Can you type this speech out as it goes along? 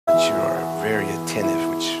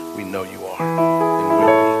know you are and will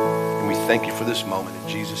be. And we thank you for this moment in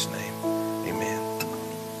Jesus' name. Amen.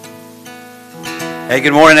 Hey,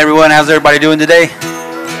 good morning, everyone. How's everybody doing today?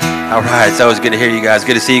 All right, it's always good to hear you guys.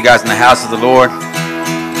 Good to see you guys in the house of the Lord.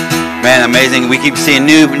 Man, amazing. We keep seeing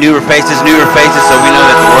newer faces, so we know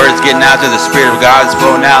that the word's getting out there. The Spirit of God is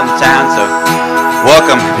flowing out in the town. So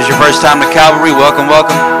welcome. If it's your first time to Calvary, welcome,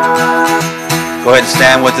 welcome. Go ahead and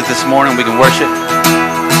stand with us this morning. We can worship.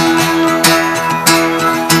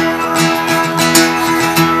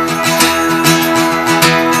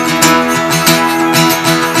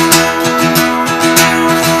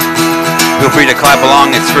 Feel free to clap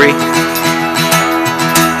along. It's free.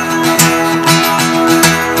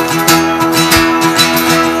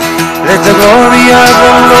 Let the glory of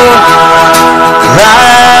the Lord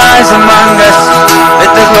rise among us.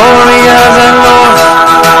 Let the glory of the Lord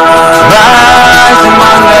rise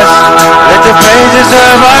among us. Let the praises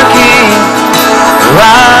of our King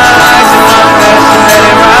rise among us. Let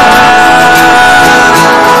it rise.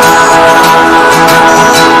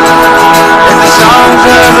 Let the songs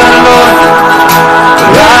of the Lord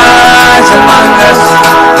rise among us.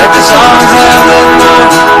 Let the songs of the Lord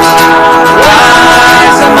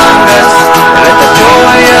rise among us. Let the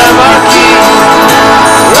joy of our King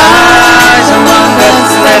rise among us.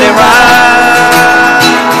 Let it rise.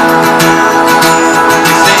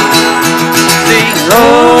 Sing, oh,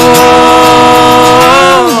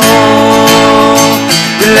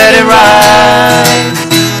 let it rise.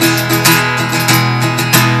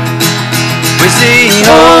 We sing,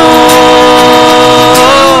 oh,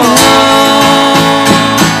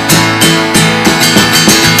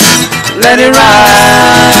 let it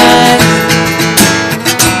rise.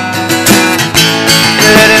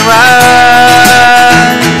 Let it rise.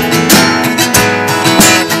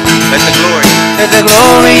 Let the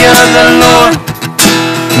glory of the Lord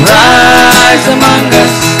rise among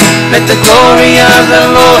us. Let the glory of the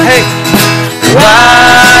Lord, hey,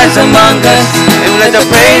 rise among us. And let the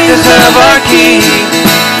praises of our King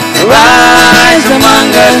rise among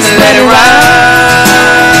us. Let it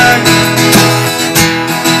rise.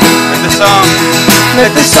 Let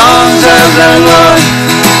the songs of the Lord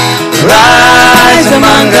rise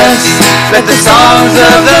among us. Let the songs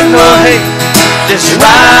of the Lord, hey, just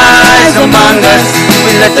rise among us.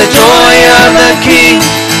 We let the joy of the King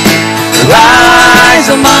rise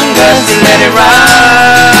among us. Let it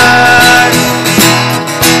rise.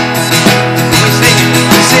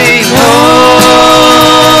 We sing, oh,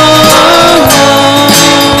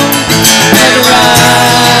 let it rise.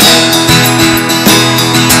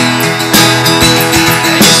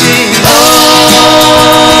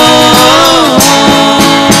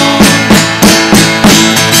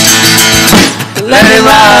 Let it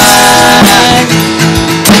rise.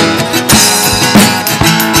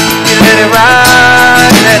 Let it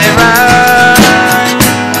rise. Let it rise.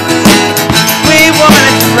 We want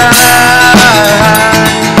it to rise.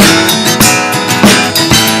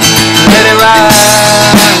 Let it rise.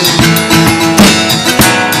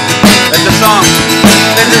 Let the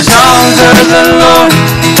songs of the Lord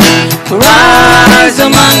rise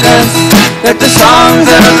among us. Let the songs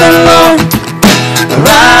of the Lord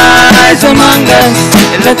rise among us.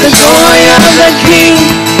 And let the joy of the King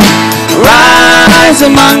rise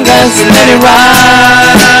among us. Let it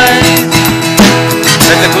rise.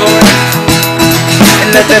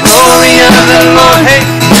 Let the glory of the Lord, hey,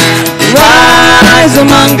 rise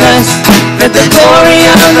among us. Let the glory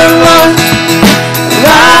of the Lord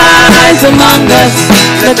rise among us.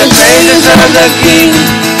 Let the praises of the King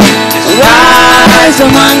rise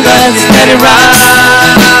among us. Let it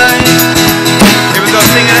rise. Here we go,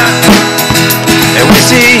 sing it out. And we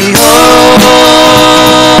sing, oh,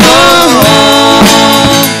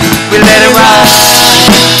 we let it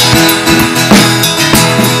rise.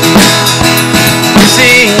 We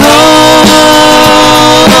sing, oh,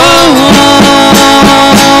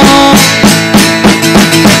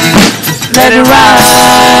 let it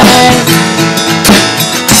rise.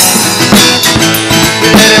 We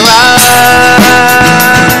let it rise.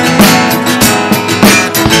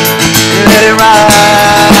 Let it rise.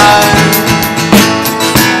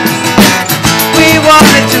 We want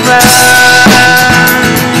it to rise.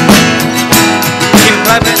 Keep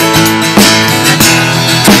clapping.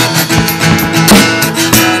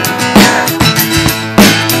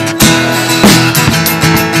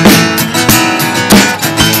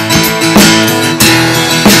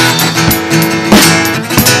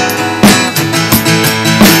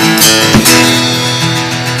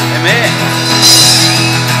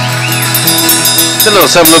 It's a little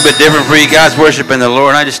something a little bit different for you guys worshiping the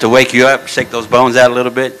Lord. Not just to wake you up, shake those bones out a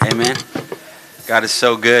little bit. Amen. God is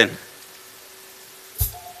so good.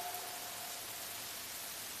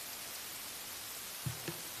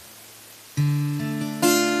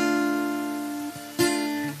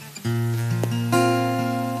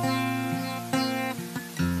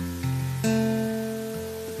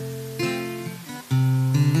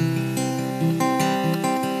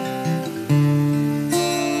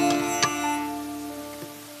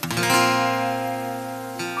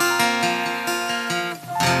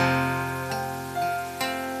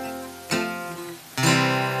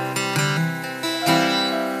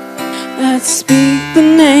 speak the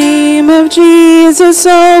name of Jesus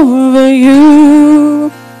over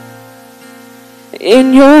you.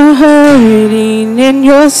 In your hurting, in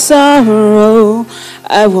your sorrow,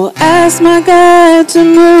 I will ask my God to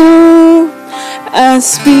move. I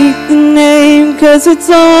speak the name 'cause it's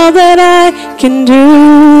all that I can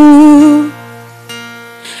do.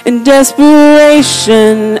 In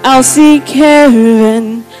desperation, I'll seek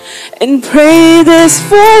heaven and pray this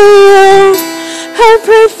for you. I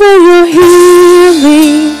pray for your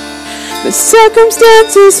healing. The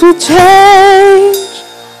circumstances will change.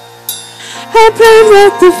 I pray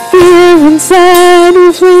that the fear inside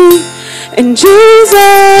will flee. In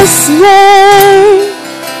Jesus' name,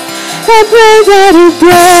 I pray that a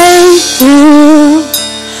breakthrough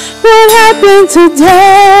will happen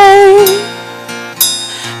today.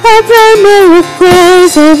 I pray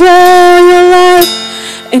miracles over your life.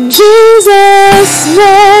 In Jesus'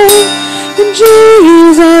 name, in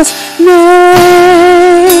Jesus'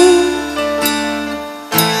 name.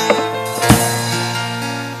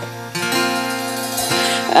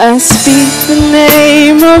 I speak the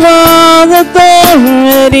name of all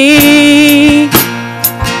authority,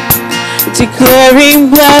 declaring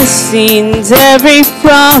blessings, every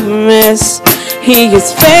promise He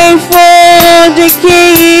is faithful to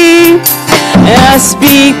keep. I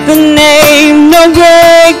speak the name no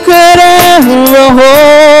grave could ever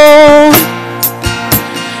hold.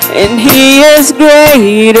 And He is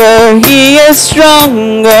greater, He is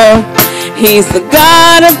stronger. He's the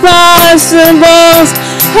God of possibles.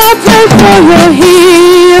 I pray for your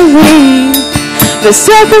healing. The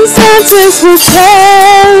circumstances will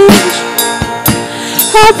change.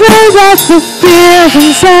 I pray that the fear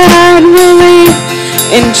inside will leave.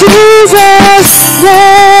 In Jesus'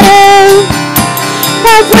 name,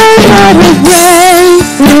 I pray that a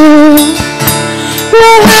breakthrough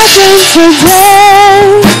will happen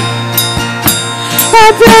today.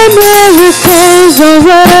 I pray miracles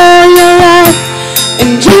over your life. In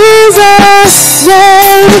Jesus'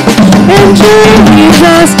 name, in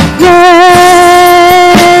Jesus' name.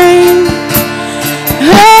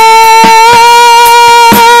 Oh,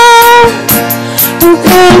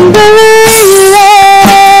 come believe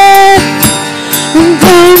it.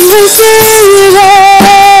 Come receive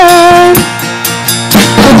it.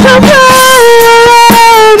 Come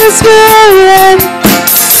by the Spirit.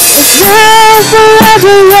 It's now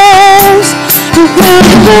forever yours. Come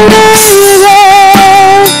believe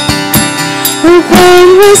it.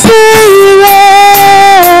 Come receive it.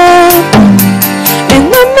 In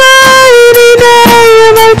the mighty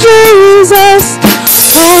name of Jesus,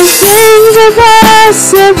 all things are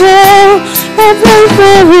possible. I pray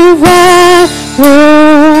for revival,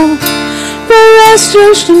 for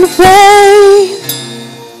restoration of faith.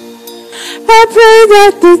 I pray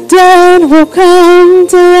that the dead will come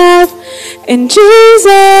to life. In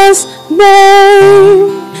Jesus' name,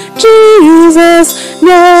 Jesus'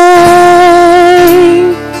 name.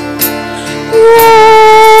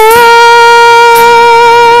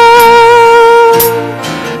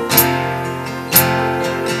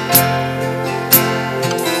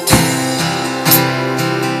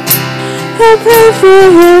 I pray for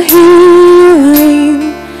your healing.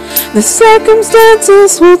 The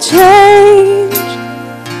circumstances will change.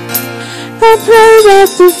 I pray that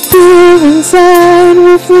the fear inside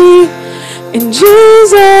will flee. In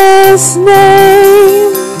Jesus'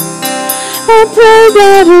 name, I pray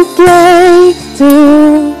that a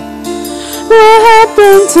breakthrough will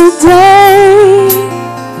happen today.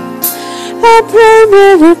 I pray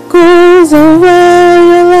miracles over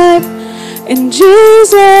your life. In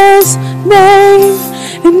Jesus' name,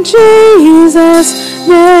 in Jesus'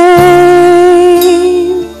 name.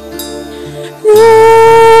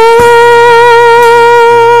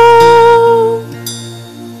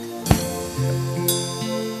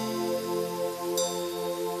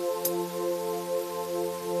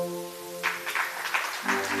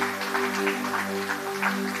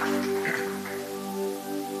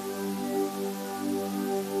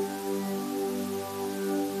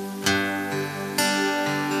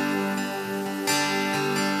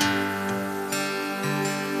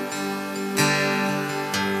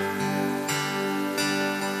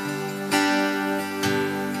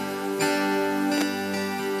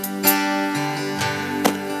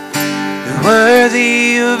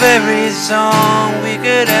 Worthy of every song we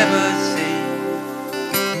could ever sing,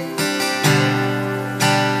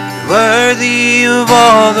 worthy of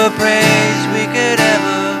all the praise we could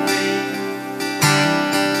ever bring,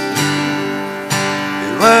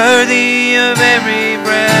 worthy of every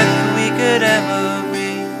breath we could ever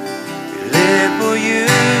breathe. We live for you.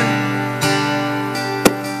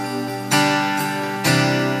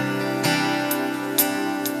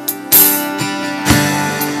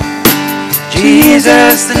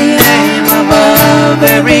 Jesus, the name above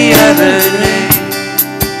every other name.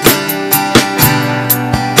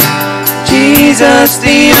 Jesus,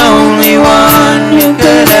 the only one who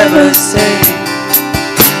could ever save.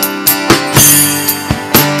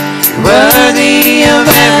 Worthy of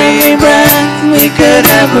every breath we could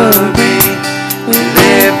ever breathe. We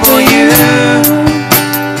live for you.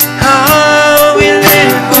 Oh, we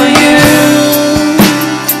live for you.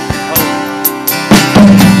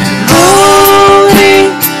 Holy,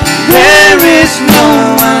 there is no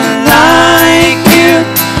one like you.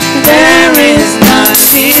 There is none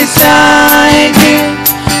beside you.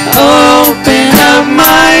 Open up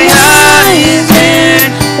my eyes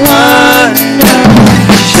and wonder.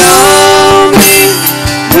 Show me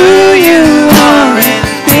who you are and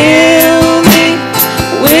fill me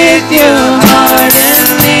with your heart and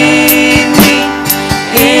lead me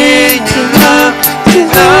into love to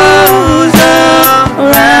those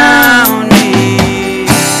around me.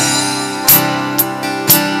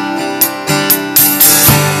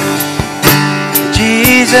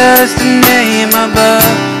 Jesus, the name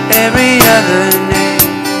above every other name.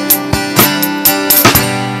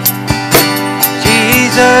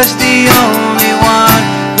 Jesus, the only one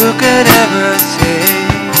who could ever save.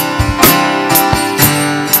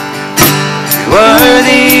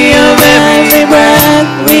 Worthy of every breath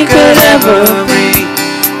we could ever breathe.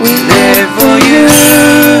 We live for you.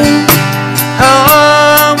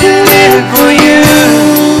 Oh, we live for you.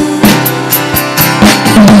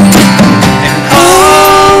 And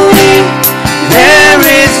holy, there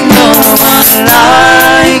is no one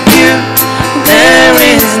like you. There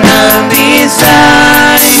is none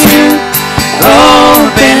beside you.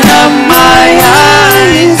 Open up my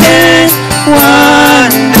eyes and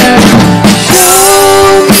wonder.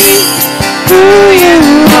 Show me who you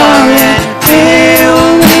are and fill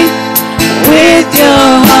me with your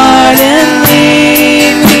heart and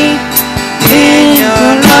lead me in your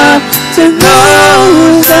love to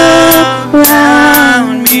those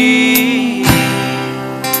around me.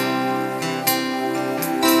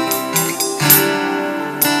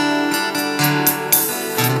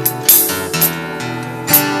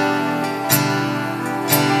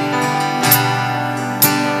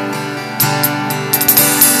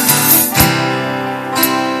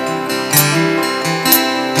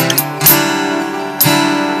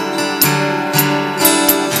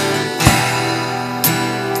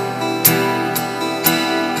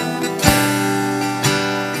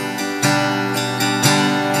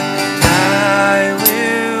 I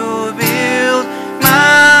will build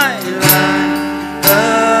my life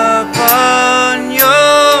upon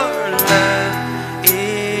your love.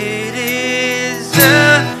 It is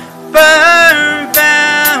a firm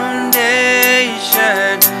foundation,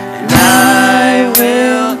 and I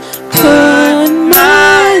will put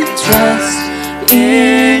my trust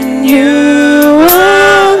in you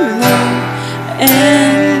alone,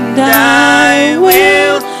 and I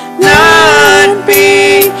will not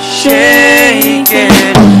be shaken.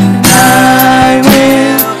 I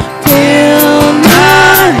will build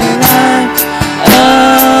my life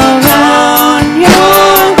around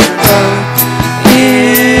your throne.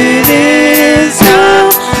 It is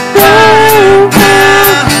a firm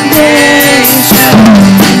foundation,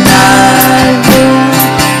 and I will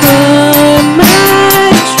put my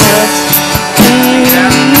trust in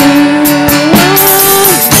you alone,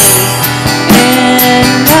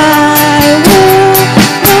 and I will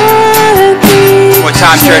not be One more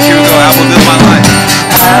time, church. Here we go. I will build my life.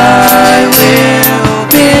 I will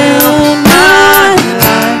build my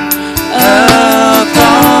life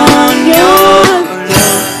upon your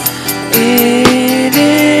love. It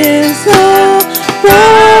is a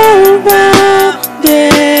firm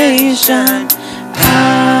foundation.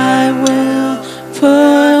 I will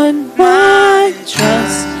put my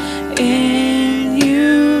trust in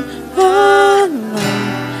you alone,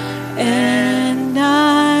 and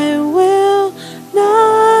I will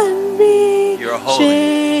not be You're holy.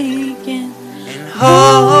 shaken. And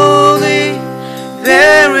holy,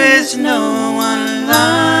 there is no one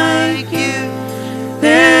like you.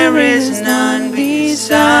 There is none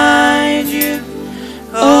beside you.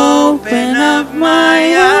 Open up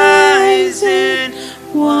my eyes and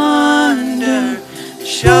wonder.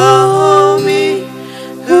 Show me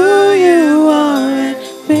who you are and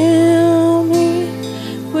fill me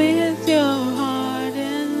with your heart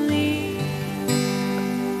and lead.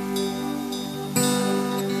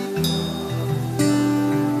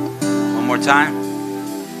 One more time.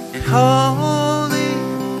 And holy,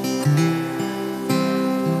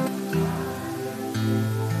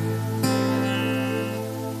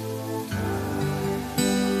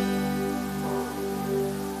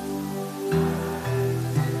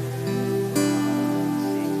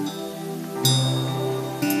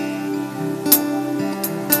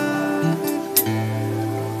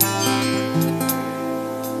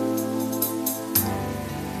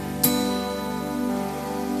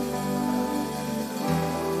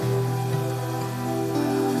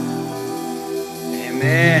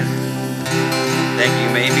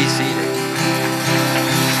 may be seated.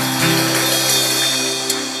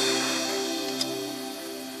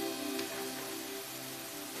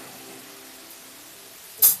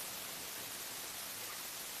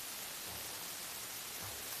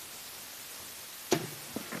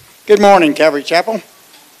 Good morning, Calvary Chapel.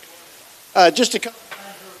 Just a couple.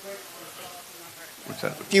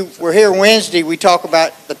 If you were here Wednesday, we talked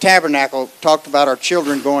about the tabernacle, talked about our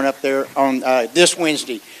children going up there on this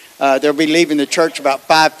Wednesday. They'll be leaving the church about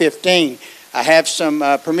 5:15. I have some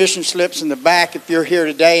permission slips in the back. If you're here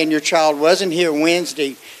today and your child wasn't here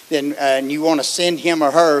Wednesday, then and you want to send him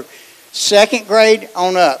or her, 2nd grade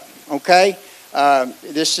on up, okay?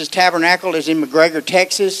 This is tabernacle is in McGregor,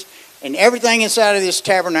 Texas, and everything inside of this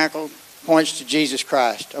tabernacle points to Jesus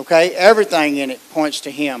Christ, okay? Everything in it points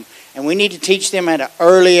to Him. And we need to teach them at an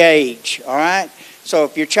early age, all right? So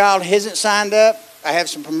if your child hasn't signed up, I have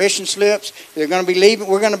some permission slips. They're going to be leaving.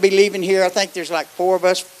 We're going to be leaving here. I think there's like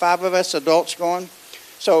 5 of us adults going.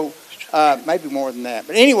 So maybe more than that.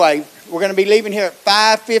 But anyway, we're going to be leaving here at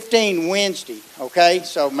 5:15 Wednesday, okay?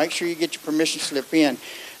 So make sure you get your permission slip in.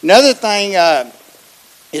 Another thing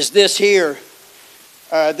is this here.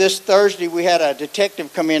 This Thursday, we had a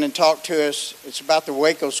detective come in and talk to us. It's about the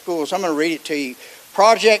Waco schools. I'm going to read it to you.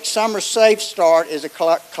 Project Summer Safe Start is a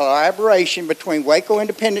collaboration between Waco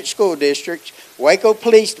Independent School District, Waco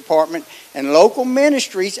Police Department, and local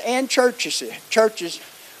ministries and churches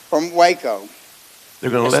from Waco. They're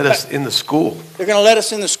going to let us in the school. They're going to let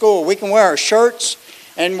us in the school. We can wear our shirts.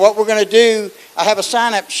 And what we're going to do, I have a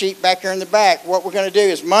sign-up sheet back here in the back. What we're going to do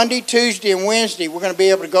is Monday, Tuesday, and Wednesday, we're going to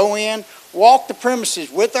be able to go in, walk the premises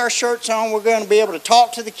with our shirts on. We're going to be able to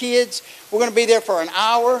talk to the kids. We're going to be there for an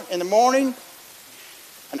hour in the morning,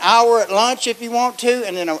 an hour at lunch if you want to,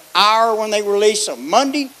 and then an hour when they release them.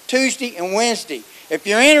 Monday, Tuesday, and Wednesday. If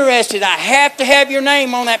you're interested, I have to have your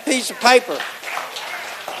name on that piece of paper.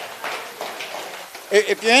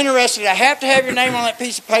 If you're interested, I have to have your name on that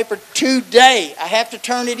piece of paper today. I have to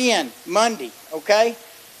turn it in Monday, okay?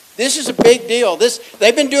 This is a big deal.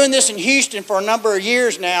 They've been doing this in Houston for a number of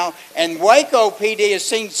years now, and Waco PD has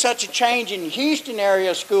seen such a change in Houston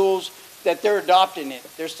area schools that they're adopting it.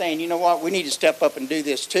 They're saying, you know what, we need to step up and do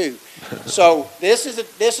this too. So this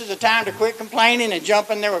is a time to quit complaining and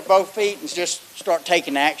jump in there with both feet and just start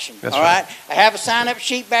taking action. That's all right? I have a sign-up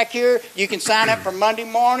sheet back here. You can sign up for Monday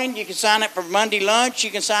morning. You can sign up for Monday lunch.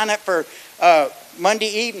 You can sign up for Monday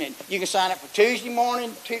evening. You can sign up for Tuesday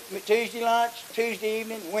morning, Tuesday lunch, Tuesday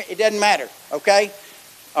evening. It doesn't matter, okay?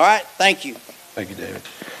 All right, thank you. Thank you, David.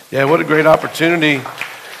 Yeah, what a great opportunity.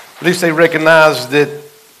 At least they recognize that,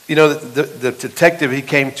 you know, the detective, he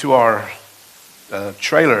came to our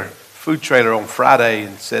food trailer on Friday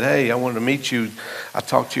and said, hey, I wanted to meet you. I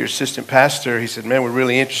talked to your assistant pastor. He said, man, we're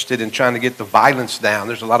really interested in trying to get the violence down.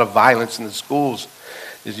 There's a lot of violence in the schools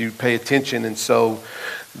as you pay attention. And so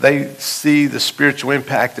they see the spiritual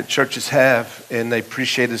impact that churches have, and they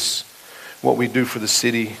appreciate us, what we do for the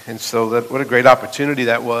city. And so what a great opportunity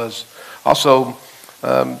that was. Also,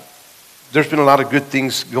 there's been a lot of good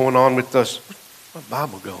things going on with us. Where'd my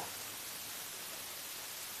Bible go?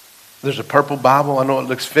 There's a purple Bible. I know it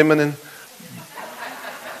looks feminine.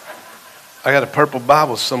 I got a purple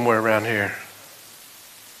Bible somewhere around here.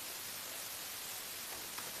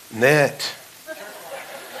 Net.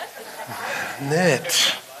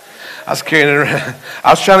 I was carrying it around. I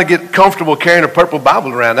was trying to get comfortable carrying a purple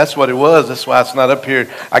Bible around. That's what it was. That's why it's not up here.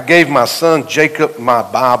 I gave my son Jacob my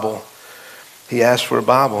Bible. He asked for a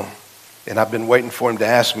Bible, and I've been waiting for him to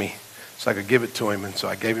ask me so I could give it to him. And so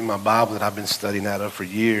I gave him my Bible that I've been studying out of for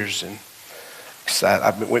years. And excited.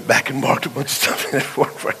 I went back and marked a bunch of stuff in it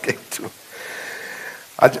before I gave it to him.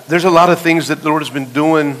 There's a lot of things that the Lord has been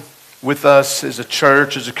doing with us as a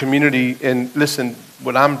church, as a community. And listen,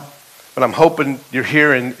 what I'm hoping you're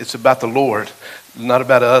hearing, it's about the Lord. Not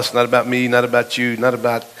about us, not about me, not about you, not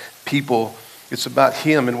about people. It's about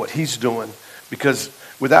Him and what He's doing. Because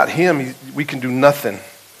without Him, we can do nothing.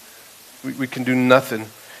 We can do nothing.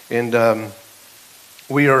 And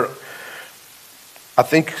we are, I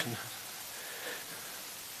think,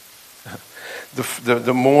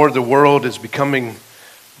 the more the world is becoming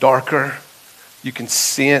darker, you can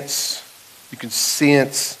sense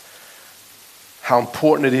how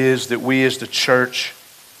important it is that we as the church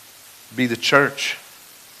be the church.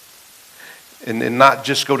 And not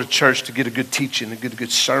just go to church to get a good teaching, to get a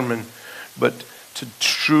good sermon, but to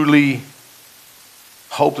truly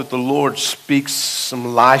hope that the Lord speaks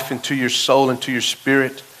some life into your soul, into your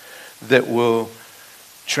spirit, that will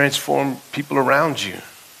transform people around you,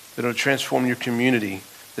 that will transform your community,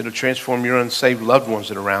 that will transform your unsaved loved ones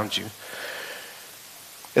that are around you.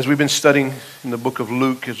 As we've been studying in the book of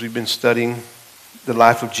Luke, as we've been studying the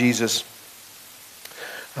life of Jesus.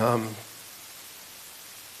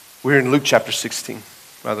 We're in Luke chapter 16,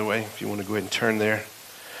 by the way, if you want to go ahead and turn there.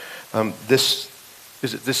 Is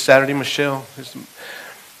it this Saturday, Michelle?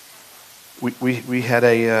 We had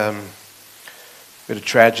a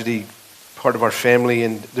tragedy, part of our family,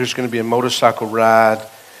 and there's going to be a motorcycle ride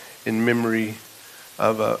in memory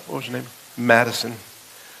of, what was her name? Madison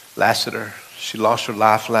Lassiter. She lost her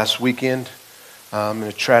life last weekend in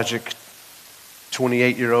a tragic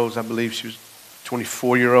 28-year-old, I believe she was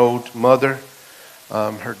 24-year-old mother.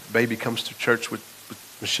 Her baby comes to church with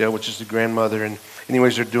Michelle, which is the grandmother. And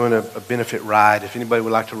anyways, they're doing a benefit ride. If anybody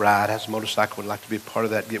would like to ride, has a motorcycle, would like to be a part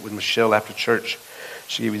of that, get with Michelle after church.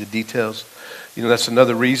 She gave you the details. You know, that's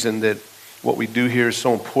another reason that what we do here is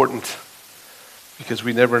so important, because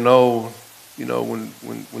we never know, you know,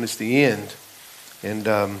 when it's the end. And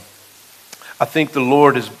I think the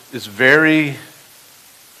Lord is very,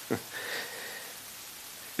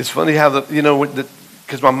 it's funny how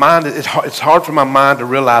because my mind, it's hard for my mind to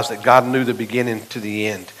realize that God knew the beginning to the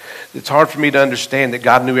end. It's hard for me to understand that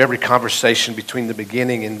God knew every conversation between the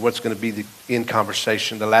beginning and what's going to be the end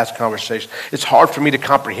conversation, the last conversation. It's hard for me to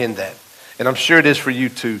comprehend that. And I'm sure it is for you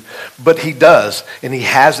too. But he does, and he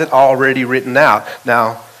has it already written out.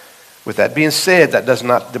 Now, with that being said, that does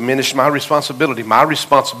not diminish my responsibility. My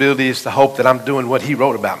responsibility is to hope that I'm doing what he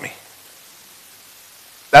wrote about me.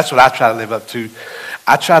 That's what I try to live up to.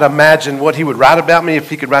 I try to imagine what he would write about me. If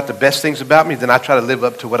he could write the best things about me, then I try to live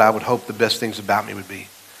up to what I would hope the best things about me would be.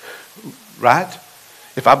 Right?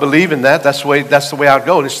 If I believe in that, that's the way I'd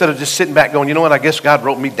go. And instead of just sitting back going, you know what, I guess God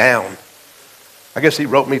wrote me down. I guess he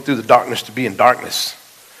wrote me through the darkness to be in darkness.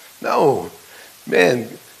 No, man,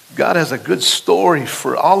 God has a good story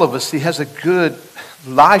for all of us. He has a good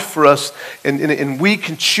life for us, and we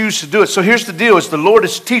can choose to do it. So here's the deal, is the Lord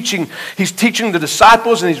is teaching, he's teaching the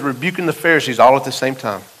disciples and he's rebuking the Pharisees all at the same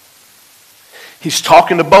time. He's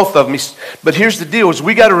talking to both of them. But here's the deal, is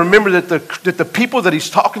we got to remember that the people that he's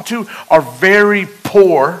talking to are very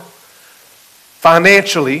poor,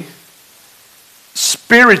 financially,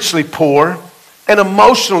 spiritually poor, and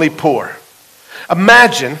emotionally poor.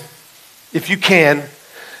 Imagine, if you can,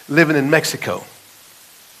 living in Mexico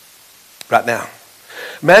right now.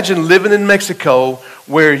 Imagine living in Mexico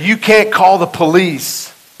where you can't call the police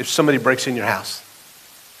if somebody breaks in your house.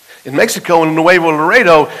 In Mexico, in Nuevo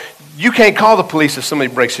Laredo, you can't call the police if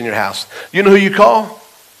somebody breaks in your house. You know who you call?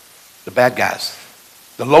 The bad guys,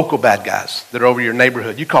 the local bad guys that are over your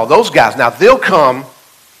neighborhood. You call those guys. Now, they'll come,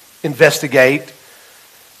 investigate,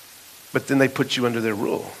 but then they put you under their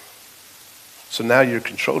rule. So now you're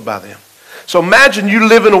controlled by them. So imagine you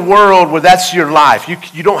live in a world where that's your life.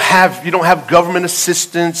 You don't have government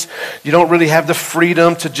assistance. You don't really have the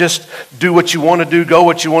freedom to just do what you want to do, go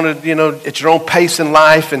what you want to, at your own pace in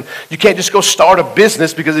life. And you can't just go start a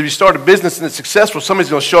business, because if you start a business and it's successful, somebody's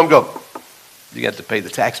going to show them, go, you got to pay the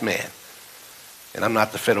tax man. And I'm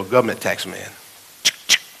not the federal government tax man.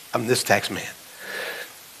 I'm this tax man.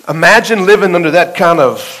 Imagine living under that kind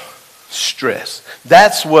of stress.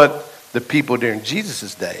 That's what the people during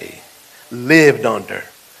Jesus' day lived under.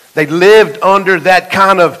 They lived under that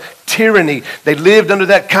kind of tyranny. They lived under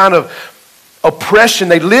that kind of oppression.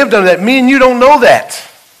 They lived under that. Me and you don't know that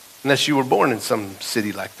unless you were born in some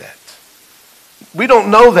city like that. We don't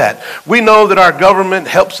know that. We know that our government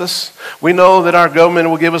helps us. We know that our government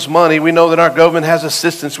will give us money. We know that our government has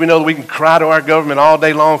assistance. We know that we can cry to our government all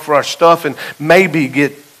day long for our stuff and maybe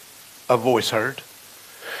get a voice heard.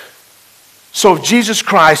 So if Jesus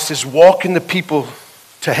Christ is walking the people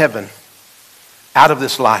to heaven out of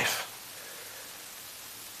this life,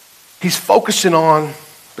 he's focusing on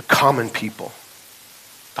the common people,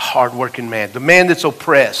 the hardworking man, the man that's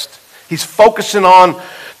oppressed. He's focusing on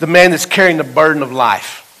the man that's carrying the burden of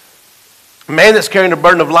life. The man that's carrying the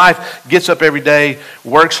burden of life gets up every day,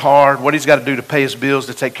 works hard, what he's got to do to pay his bills,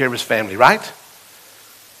 to take care of his family, right?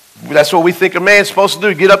 That's what we think a man's supposed to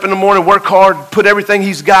do. Get up in the morning, work hard, put everything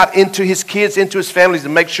he's got into his kids, into his families, to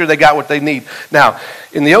make sure they got what they need. Now,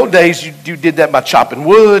 in the old days, you did that by chopping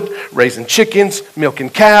wood, raising chickens, milking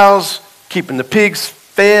cows, keeping the pigs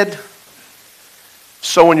fed,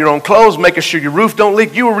 sewing your own clothes, making sure your roof don't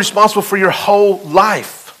leak. You were responsible for your whole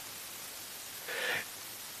life.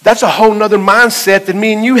 That's a whole nother mindset that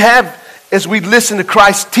me and you have as we listen to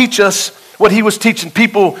Christ teach us what he was teaching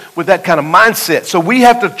people with that kind of mindset. So we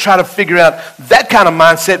have to try to figure out that kind of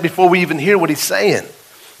mindset before we even hear what he's saying.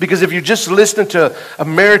 Because if you're just listening to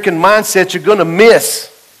American mindset, you're going to miss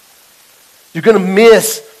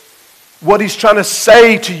what he's trying to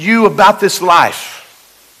say to you about this life.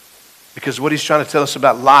 Because what he's trying to tell us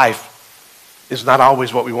about life is not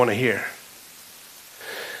always what we want to hear.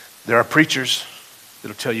 There are preachers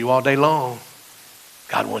It'll tell you all day long,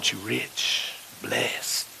 God wants you rich,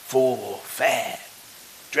 blessed, full, fat,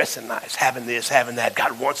 dressing nice, having this, having that.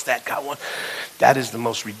 God wants that. That is the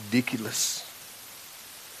most ridiculous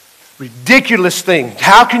thing.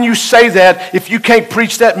 How can you say that if you can't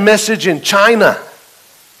preach that message in China?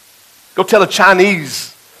 Go tell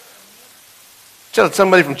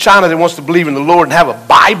somebody from China that wants to believe in the Lord and have a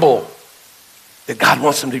Bible that God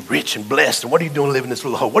wants them to be rich and blessed. And what are you doing living in this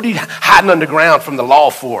little hole? What are you hiding underground from the law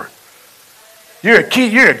for? You're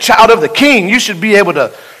a child of the King. You should be able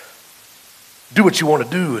to do what you want to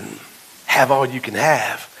do and have all you can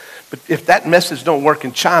have. But if that message don't work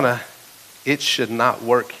in China, it should not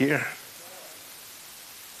work here.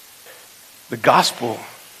 The gospel's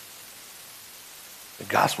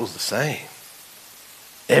the same.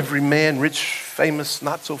 Every man, rich, famous,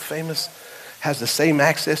 not so famous, has the same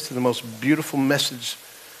access to the most beautiful message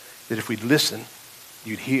that if we'd listen,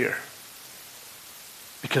 you'd hear.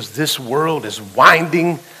 Because this world is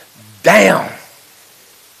winding down.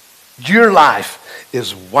 Your life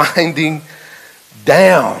is winding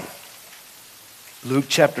down. Luke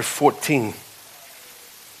chapter 14.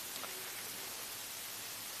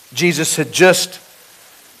 Jesus had just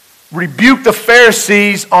rebuked the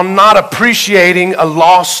Pharisees on not appreciating a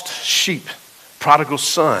lost sheep, prodigal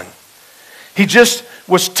son. He just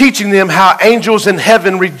was teaching them how angels in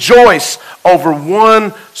heaven rejoice over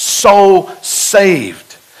one soul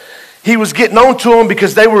saved. He was getting on to them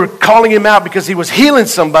because they were calling him out because he was healing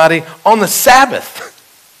somebody on the Sabbath.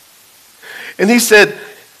 And he said,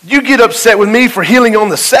 you get upset with me for healing on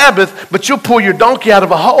the Sabbath, but you'll pull your donkey out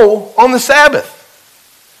of a hole on the Sabbath.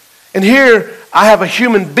 And here I have a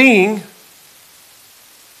human being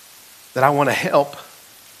that I want to help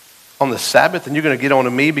on the Sabbath, and you're going to get on to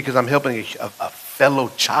me because I'm helping a fellow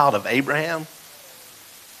child of Abraham?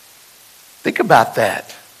 Think about that.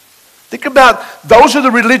 Think about, those are the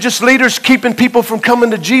religious leaders keeping people from coming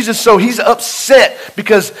to Jesus, so he's upset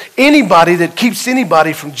because anybody that keeps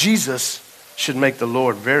anybody from Jesus should make the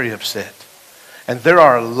Lord very upset. And there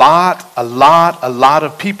are a lot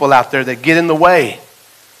of people out there that get in the way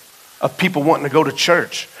of people wanting to go to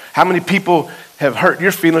church. How many people have hurt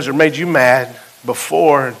your feelings or made you mad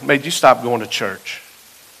before and made you stop going to church?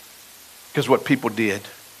 Because what people did.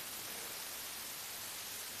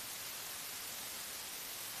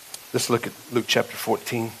 Let's look at Luke chapter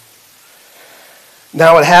 14.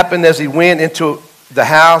 Now it happened as he went into the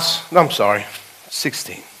house.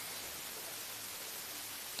 16.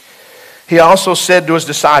 He also said to his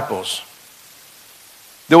disciples,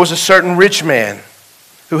 there was a certain rich man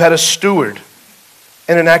who had a steward,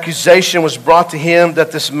 and an accusation was brought to him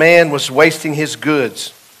that this man was wasting his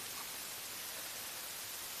goods.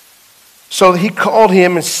 So he called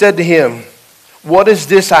him and said to him, what is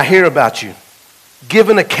this I hear about you? Give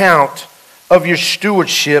an account of your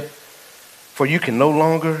stewardship, for you can no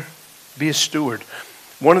longer be a steward.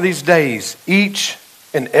 One of these days, each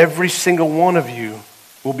and every single one of you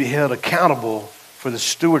will be held accountable for the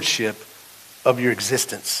stewardship of your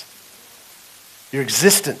existence. Your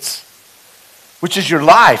existence, which is your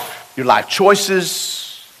life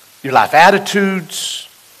choices, your life attitudes,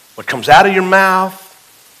 what comes out of your mouth,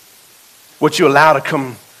 what you allow to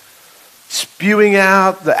come spewing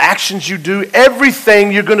out, the actions you do,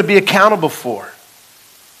 everything you're going to be accountable for.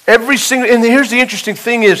 And here's the interesting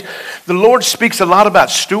thing is, the Lord speaks a lot about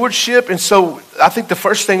stewardship, and so I think the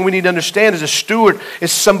first thing we need to understand is a steward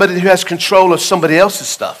is somebody who has control of somebody else's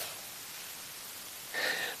stuff.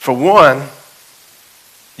 For one,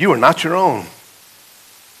 you are not your own.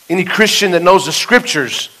 Any Christian that knows the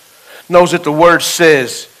scriptures knows that the word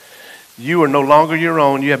says, you are no longer your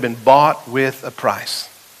own, you have been bought with a price.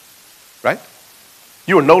 Right?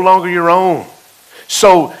 You are no longer your own.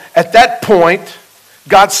 So at that point,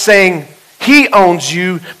 God's saying he owns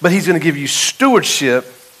you, but he's going to give you stewardship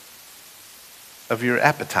of your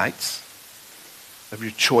appetites, of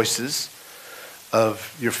your choices,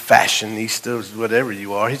 of your fashionistas, whatever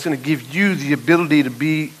you are. He's going to give you the ability to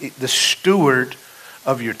be the steward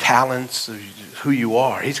of your talents, of who you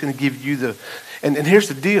are. He's going to give you and here's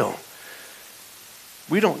the deal.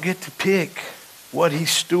 We don't get to pick what he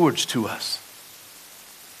stewards to us.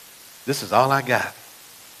 This is all I got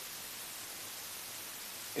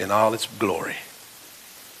in all its glory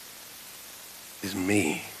is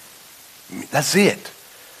me. That's it.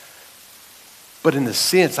 But in a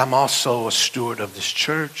sense, I'm also a steward of this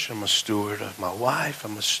church. I'm a steward of my wife.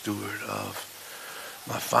 I'm a steward of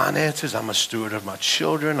my finances. I'm a steward of my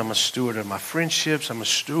children. I'm a steward of my friendships. I'm a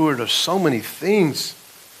steward of so many things.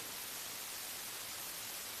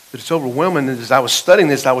 But it's overwhelming. And as I was studying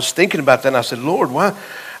this, I was thinking about that, and I said, Lord, why?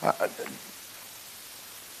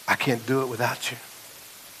 I can't do it without you.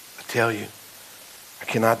 tell you. I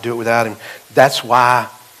cannot do it without him. That's why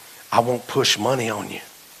I won't push money on you.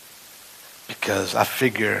 Because I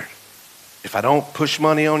figure if I don't push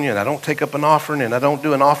money on you and I don't take up an offering and I don't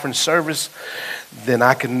do an offering service, then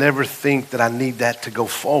I can never think that I need that to go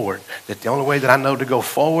forward. That the only way that I know to go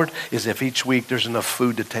forward is if each week there's enough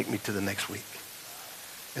food to take me to the next week.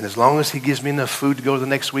 And as long as he gives me enough food to go to the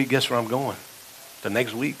next week, guess where I'm going? The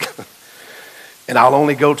next week. And I'll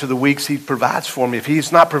only go to the weeks he provides for me. If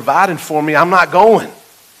he's not providing for me, I'm not going.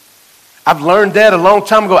 I've learned that a long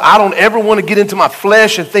time ago. I don't ever want to get into my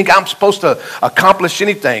flesh and think I'm supposed to accomplish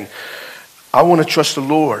anything. I want to trust the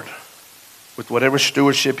Lord with whatever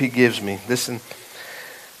stewardship he gives me. Listen.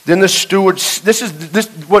 Then the stewards,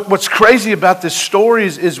 what's crazy about this story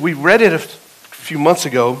is we read it a few months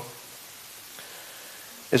ago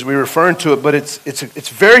as we were referring to it, but it's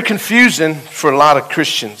very confusing for a lot of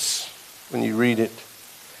Christians when you read it.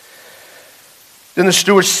 Then the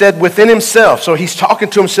steward said within himself, so he's talking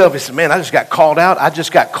to himself, he said, man, I just got called out, I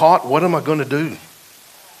just got caught, what am I going to do?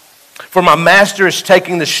 For my master is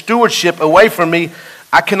taking the stewardship away from me.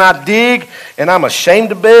 I cannot dig, and I'm ashamed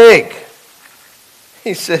to beg.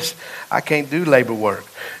 He says, I can't do labor work.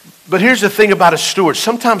 But here's the thing about a steward.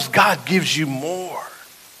 Sometimes God gives you more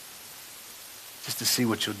just to see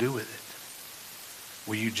what you'll do with it.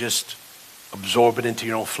 Will you just absorb it into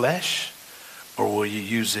your own flesh, or will you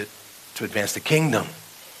use it to advance the kingdom?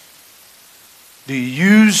 Do you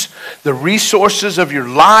use the resources of your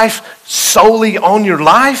life solely on your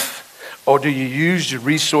life? Or do you use your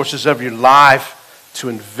resources of your life to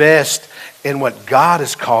invest in what God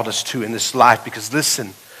has called us to in this life? Because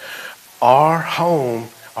listen, our home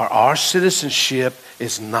or our citizenship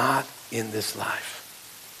is not in this life.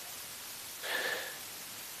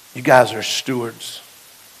 You guys are stewards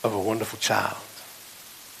of a wonderful child.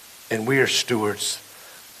 And we are stewards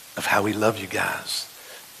of how we love you guys.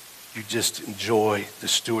 You just enjoy the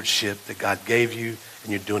stewardship that God gave you,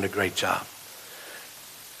 and you're doing a great job.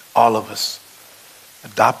 All of us,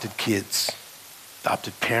 adopted kids,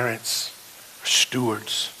 adopted parents, are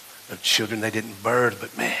stewards of children they didn't birth,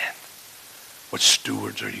 but man, what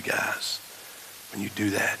stewards are you guys when you do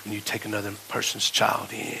that, when you take another person's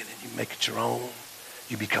child in and you make it your own.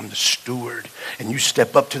 You become the steward, and you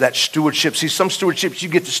step up to that stewardship. See, some stewardships you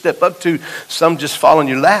get to step up to, some just fall in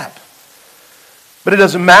your lap. But it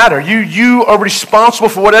doesn't matter. You are responsible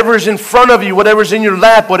for whatever is in front of you, whatever is in your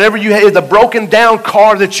lap, whatever you have, the broken down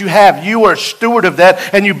car that you have. You are a steward of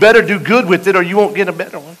that, and you better do good with it or you won't get a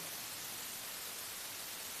better one.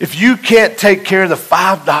 If you can't take care of the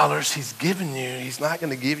 $5 he's given you, he's not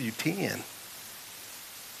going to give you 10.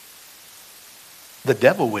 The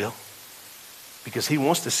devil will, because he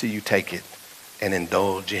wants to see you take it and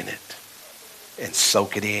indulge in it and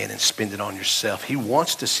soak it in and spend it on yourself. He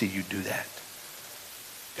wants to see you do that.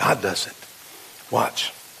 God doesn't.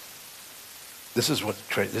 Watch. This is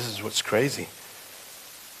what's crazy.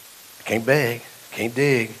 I can't beg, can't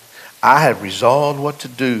dig. I have resolved what to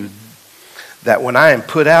do, that when I am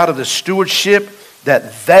put out of the stewardship,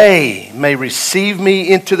 that they may receive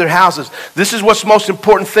me into their houses. This is what's the most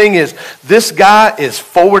important thing is, this guy is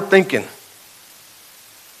forward thinking.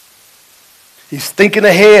 He's thinking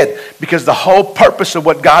ahead, because the whole purpose of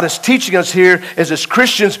what God is teaching us here is, as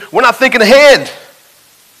Christians, we're not thinking ahead.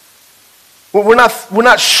 We're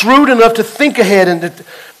not shrewd enough to think ahead and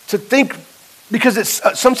to think, because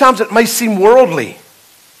sometimes it may seem worldly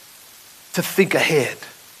to think ahead,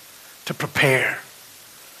 to prepare.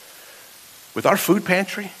 With our food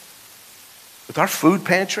pantry,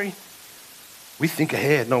 we think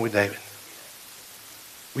ahead, don't we, David?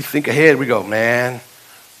 We think ahead. We go, man,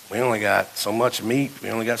 we only got so much meat. We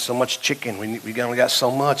only got so much chicken. We only got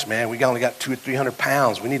so much, man. We only got 200 or 300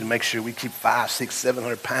 pounds. We need to make sure we keep 500, 600,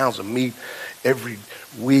 700 pounds of meat every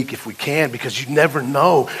week if we can, because you never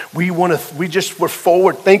know. We're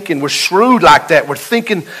forward thinking. We're shrewd like that. We're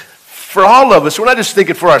thinking for all of us. We're not just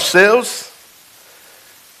thinking for ourselves.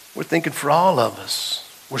 We're thinking for all of us.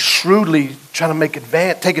 We're shrewdly trying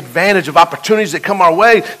to take advantage of opportunities that come our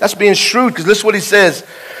way. That's being shrewd, because listen what he says.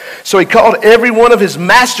 So he called every one of his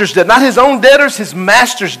master's debtors, not his own debtors, his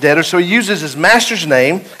master's debtors. So he uses his master's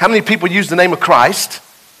name. How many people use the name of Christ?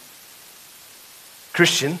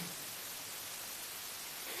 Christian.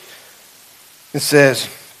 It says,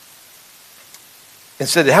 and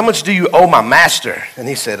said, how much do you owe my master? And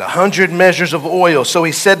he said, 100 measures of oil. So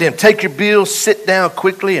he said to him, take your bill, sit down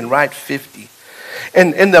quickly, and write 50.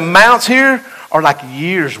 And the amounts here are like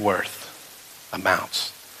years worth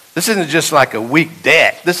amounts. This isn't just like a week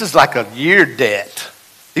debt. This is like a year debt.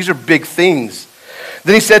 These are big things.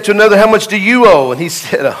 Then he said to another, how much do you owe? And he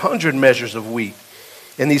said, 100 measures of wheat.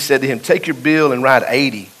 And he said to him, take your bill and write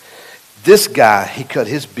 80. This guy, he cut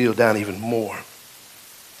his bill down even more.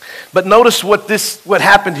 But notice what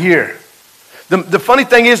happened here. The funny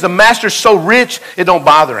thing is, the master's so rich, it don't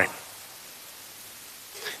bother him.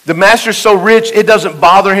 The master's so rich, it doesn't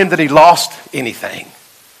bother him that he lost anything.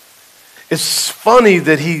 It's funny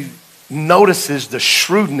that he notices the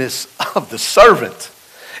shrewdness of the servant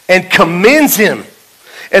and commends him.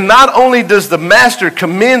 And not only does the master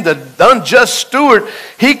commend the unjust steward,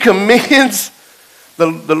 he commends, the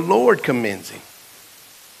Lord commends him.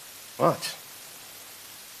 Watch.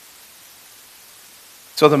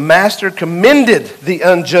 So the master commended the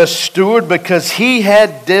unjust steward because he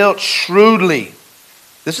had dealt shrewdly.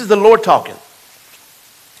 This is the Lord talking.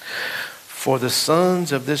 For the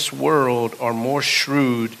sons of this world are more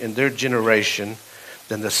shrewd in their generation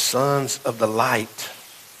than the sons of the light.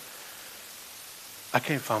 I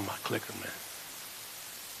can't find my clicker, man.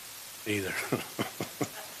 Either.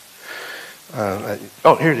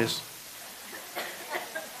 Oh, here it is.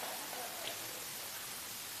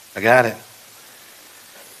 I got it.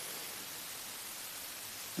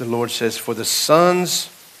 The Lord says, for the sons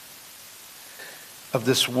of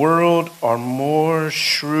this world are more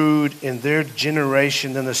shrewd in their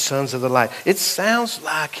generation than the sons of the light. It sounds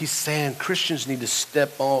like he's saying Christians need to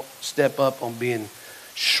step up on being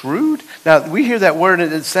shrewd. Now, we hear that word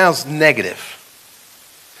and it sounds negative.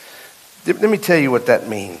 Let me tell you what that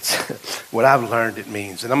means, what I've learned it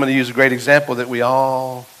means. And I'm going to use a great example that we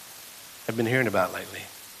all have been hearing about lately.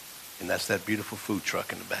 And that's that beautiful food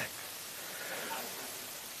truck in the back.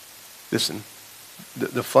 Listen,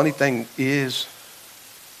 the funny thing is,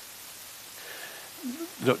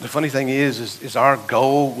 our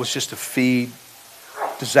goal was just to feed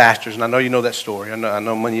disasters. And I know you know that story. I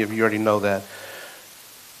know many of you already know that.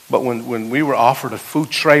 But when we were offered a food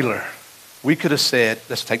trailer, we could have said,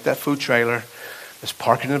 let's take that food trailer, let's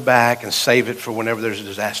park it in the back and save it for whenever there's a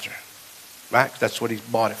disaster. Right? That's what he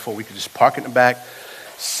bought it for. We could just park it in the back,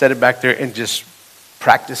 set it back there, and just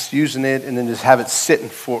practice using it, and then just have it sitting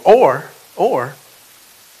for, or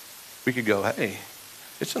we could go, hey,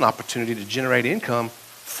 it's an opportunity to generate income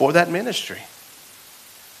for that ministry.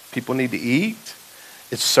 People need to eat.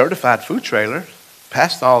 It's certified food trailer,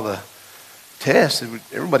 passed all the tests.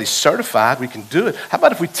 Everybody's certified. We can do it. How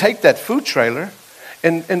about if we take that food trailer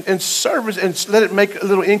and serve it and let it make a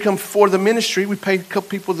little income for the ministry? We pay a couple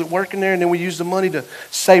people that work in there, and then we use the money to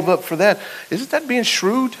save up for that. Isn't that being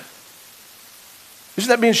shrewd? Isn't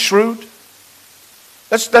that being shrewd?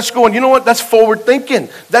 That's going, you know what? That's forward thinking.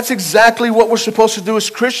 That's exactly what we're supposed to do as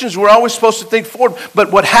Christians. We're always supposed to think forward.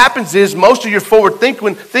 But what happens is most of your forward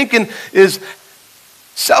thinking is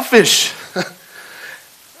selfish.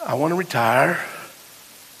 I want to retire.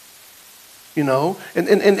 You know,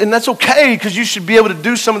 and that's okay, because you should be able to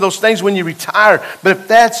do some of those things when you retire. But if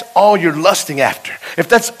that's all you're lusting after, if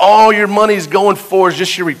that's all your money is going for is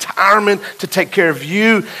just your retirement to take care of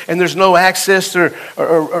you, and there's no access or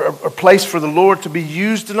place for the Lord to be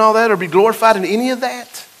used in all that or be glorified in any of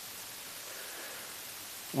that,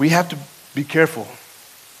 we have to be careful,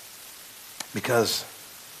 because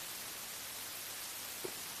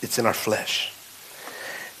it's in our flesh.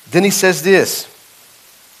 Then he says this,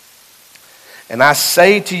 and I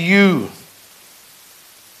say to you,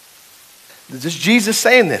 this is Jesus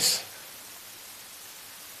saying this.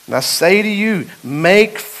 And I say to you,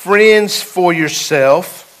 make friends for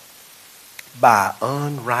yourself by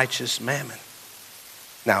unrighteous mammon.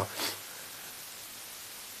 Now,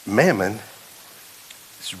 mammon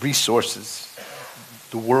is resources,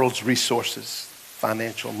 the world's resources,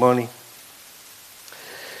 financial money.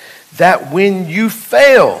 That when you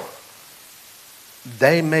fail,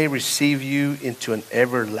 they may receive you into an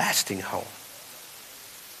everlasting home.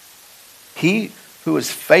 He who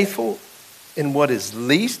is faithful in what is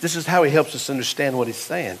least, this is how he helps us understand what he's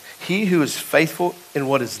saying. He who is faithful in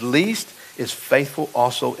what is least is faithful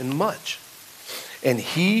also in much. And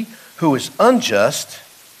he who is unjust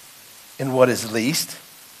in what is least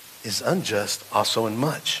is unjust also in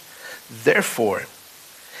much. Therefore,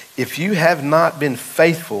 if you have not been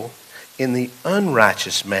faithful in the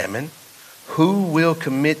unrighteous mammon, who will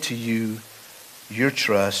commit to you your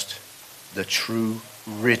trust, the true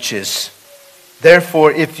riches?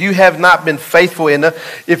 Therefore, if you have not been faithful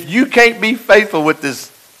enough, if you can't be faithful with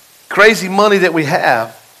this crazy money that we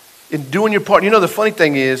have in doing your part. You know, the funny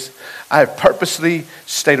thing is, I have purposely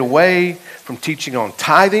stayed away from teaching on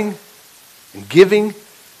tithing and giving.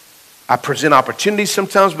 I present opportunities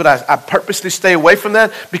sometimes, but I purposely stay away from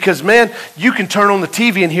that because, man, you can turn on the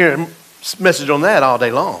TV and hear a message on that all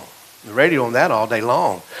day long. The radio on that all day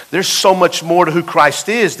long. There's so much more to who Christ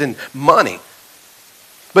is than money.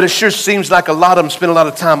 But it sure seems like a lot of them spend a lot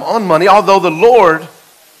of time on money, although the Lord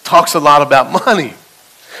talks a lot about money.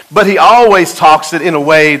 But he always talks it in a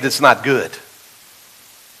way that's not good.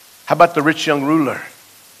 How about the rich young ruler?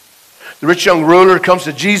 The rich young ruler comes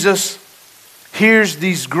to Jesus, hears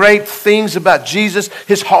these great things about Jesus.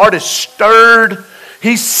 His heart is stirred.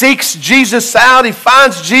 He seeks Jesus out. He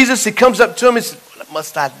finds Jesus. He comes up to him and says, what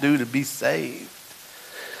must I do to be saved?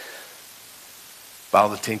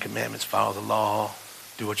 Follow the 10 Commandments, follow the law,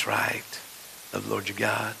 do what's right, love the Lord your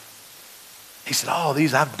God. He said, all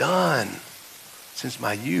these I've done since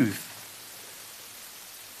my youth.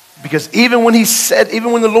 Because even when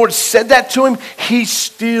the Lord said that to him, he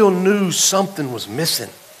still knew something was missing.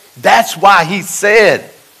 That's why he said,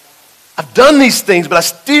 I've done these things, but I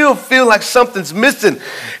still feel like something's missing.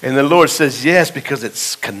 And the Lord says, yes, because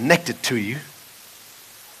it's connected to you.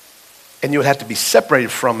 And you would have to be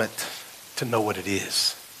separated from it to know what it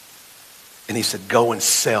is. And he said, go and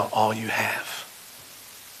sell all you have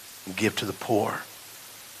and give to the poor.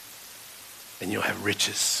 And you'll have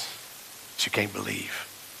riches that you can't believe.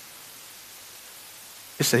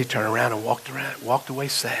 It said he turned around and walked away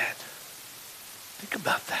sad. Think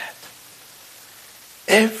about that.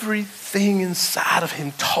 Everything inside of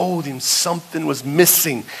him told him something was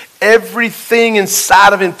missing. Everything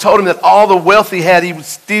inside of him told him that all the wealth he had, he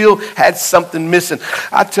still had something missing.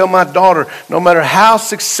 I tell my daughter, no matter how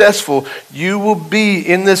successful you will be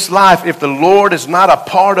in this life, if the Lord is not a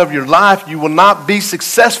part of your life, you will not be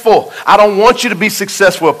successful. I don't want you to be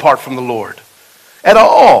successful apart from the Lord at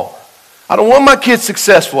all. I don't want my kids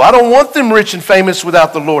successful. I don't want them rich and famous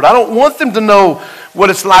without the Lord. I don't want them to know what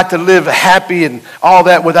it's like to live happy and all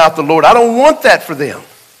that without the Lord. I don't want that for them.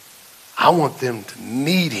 I want them to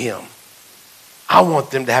need him. I want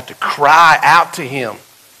them to have to cry out to him.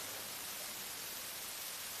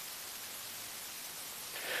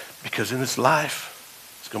 Because in this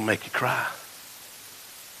life, it's going to make you cry.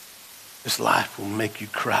 This life will make you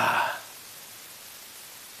cry.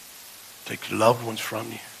 Take your loved ones from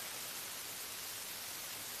you.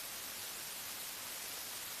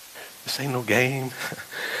 This ain't no game.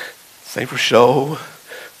 This ain't for show.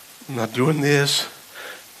 I'm not doing this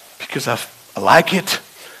because I like it.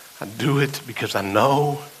 I do it because I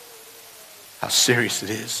know how serious it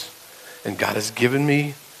is. And God has given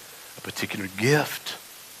me a particular gift,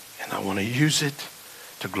 and I want to use it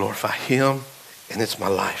to glorify him, and it's my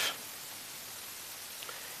life.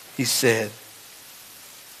 He said,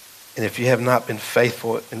 and if you have not been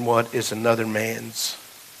faithful in what is another man's,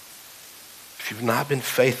 if you've not been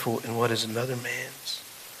faithful in what is another man's,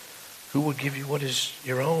 who will give you what is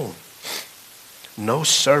your own? No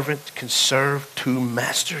servant can serve two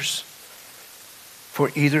masters,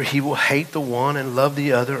 for either he will hate the one and love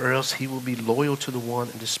the other, or else he will be loyal to the one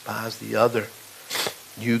and despise the other.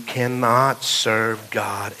 You cannot serve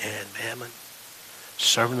God and mammon.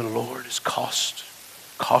 Serving the Lord is cost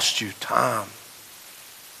you time.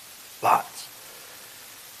 Lots.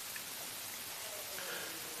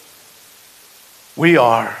 We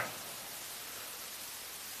are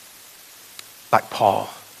like Paul.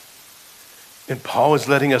 And Paul is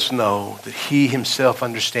letting us know that he himself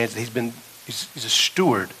understands that he's a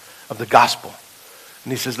steward of the gospel.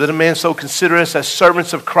 And he says, let a man so consider us as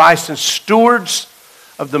servants of Christ and stewards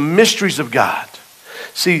of the mysteries of God.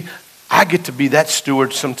 See, I get to be that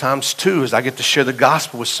steward sometimes too, as I get to share the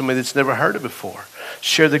gospel with somebody that's never heard it before.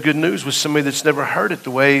 Share the good news with somebody that's never heard it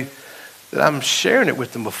the way that I'm sharing it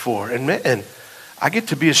with them before. And man, I get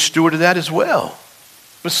to be a steward of that as well.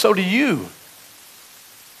 But so do you.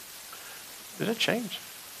 Did that change?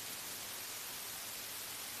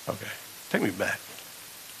 Okay, take me back.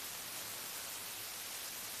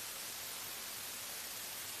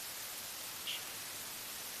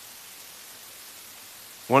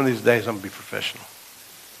 One of these days I'm going to be professional.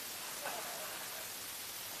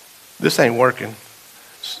 This ain't working.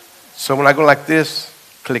 So when I go like this,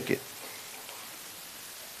 click it.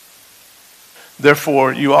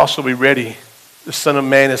 Therefore, you also be ready. The Son of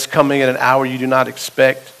Man is coming at an hour you do not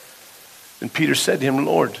expect. And Peter said to him,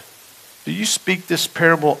 Lord, do you speak this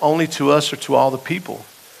parable only to us or to all the people?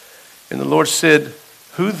 And the Lord said,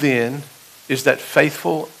 who then is that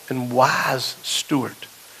faithful and wise steward?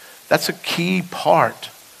 That's a key part,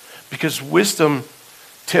 because wisdom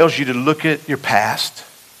tells you to look at your past,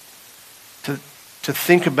 to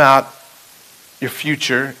think about your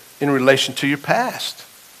future in relation to your past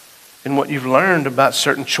and what you've learned about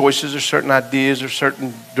certain choices or certain ideas or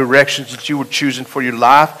certain directions that you were choosing for your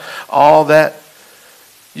life. All that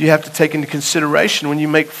you have to take into consideration when you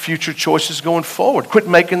make future choices going forward. Quit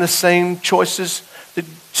making the same choices that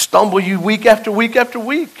stumble you week after week after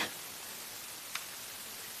week.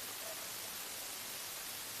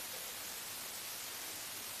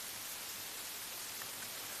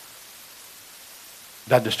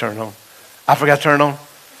 Did I just turn it on? I forgot to turn it on.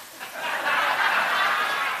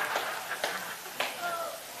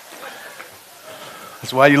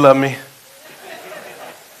 That's why you love me.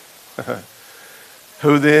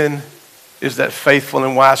 Who then is that faithful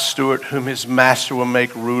and wise steward whom his master will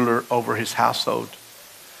make ruler over his household,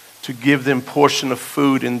 to give them portion of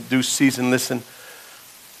food in due season? Listen,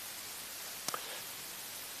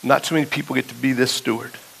 not too many people get to be this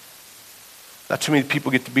steward. Not too many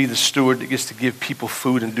people get to be the steward that gets to give people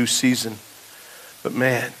food in due season. But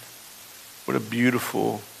man, what a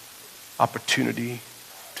beautiful opportunity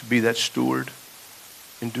to be that steward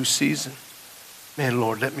in due season. Man,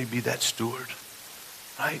 Lord, let me be that steward,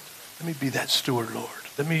 right? Let me be that steward, Lord.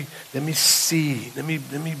 Let me see. Let me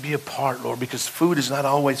be a part, Lord, because food is not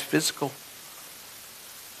always physical.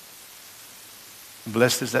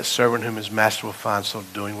 Blessed is that servant whom his master will find so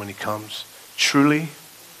doing when he comes. Truly,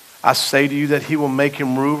 I say to you that he will make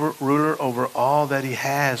him ruler over all that he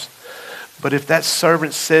has. But if that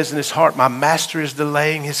servant says in his heart, my master is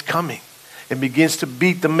delaying his coming, and begins to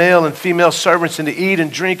beat the male and female servants and to eat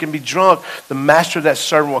and drink and be drunk, the master of that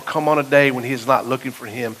servant will come on a day when he is not looking for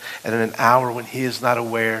him, and in an hour when he is not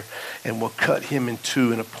aware, and will cut him in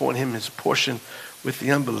two and appoint him his portion with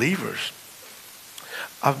the unbelievers.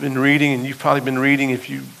 I've been reading, and you've probably been reading,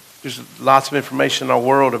 there's lots of information in our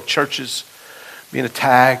world of churches being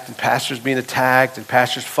attacked and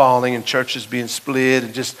pastors falling and churches being split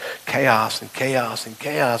and just chaos and chaos and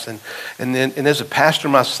chaos. And as a pastor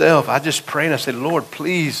myself, I just pray and I say, Lord,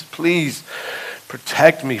 please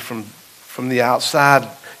protect me from the outside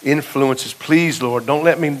influences. Please, Lord, don't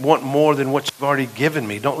let me want more than what you've already given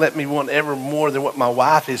me. Don't let me want ever more than what my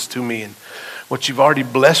wife is to me and what you've already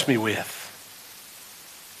blessed me with.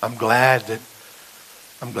 I'm glad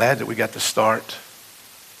that we got to start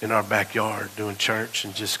in our backyard doing church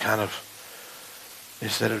and just kind of,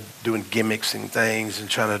 instead of doing gimmicks and things and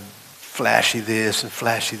trying to flashy this and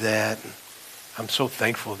flashy that. And I'm so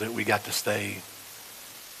thankful that we got to stay.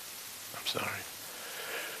 I'm sorry.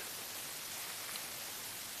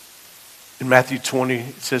 In Matthew 20,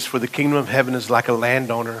 it says, for the kingdom of heaven is like a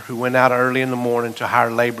landowner who went out early in the morning to hire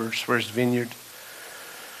laborers for his vineyard.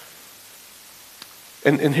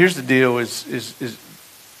 And here's the deal is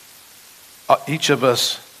each of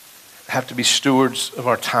us have to be stewards of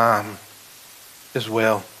our time as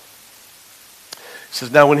well. It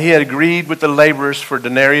says, now when he had agreed with the laborers for a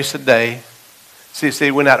denarius a day, see,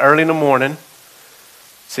 he went out early in the morning,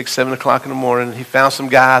 6, 7 o'clock in the morning. He found some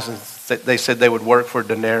guys and they said they would work for a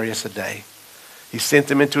denarius a day. He sent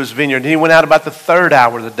them into his vineyard. And he went out about the third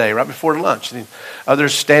hour of the day, right before lunch. And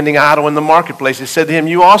others standing idle in the marketplace, he said to him,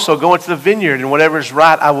 you also go into the vineyard, and whatever is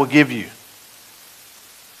right I will give you.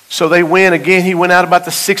 So they went. Again, he went out about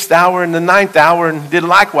the 6th hour and the 9th hour and did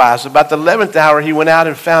likewise. About the 11th hour, he went out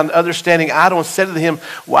and found others standing idle and said to him,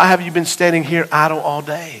 why have you been standing here idle all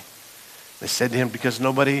day? They said to him, because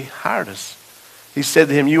nobody hired us. He said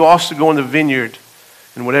to him, you also go in the vineyard,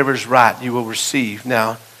 and whatever is right you will receive.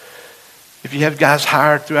 Now, if you have guys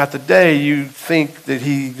hired throughout the day, you think that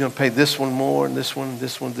he's going to pay this one more and this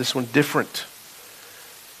one different.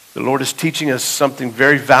 The Lord is teaching us something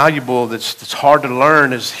very valuable that's hard to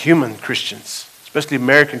learn as human Christians, especially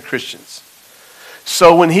American Christians.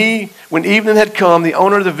 So when evening had come, the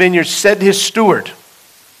owner of the vineyard said to his steward,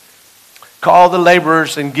 call the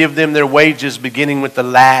laborers and give them their wages, beginning with the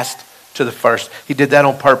last to the first. He did that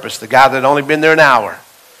on purpose. The guy that had only been there an hour.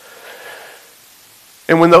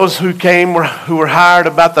 And when those who came who were hired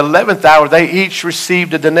about the 11th hour, they each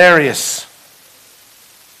received a denarius.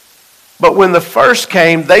 But when the first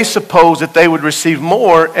came, they supposed that they would receive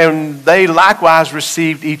more, and they likewise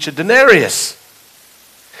received each a denarius.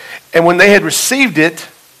 And when they had received it,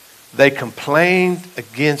 they complained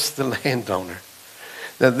against the landowner.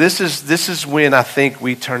 Now this is when I think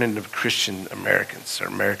we turn into Christian Americans or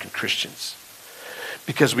American Christians.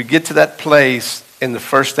 Because we get to that place and the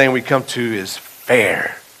first thing we come to is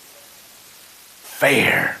fair.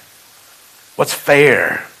 Fair. What's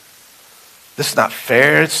fair? This is not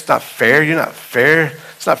fair. It's not fair. You're not fair.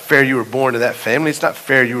 It's not fair you were born to that family. It's not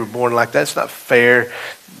fair you were born like that. It's not fair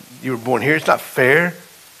you were born here. It's not fair.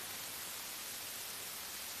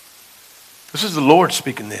 This is the Lord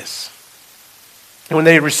speaking this. And when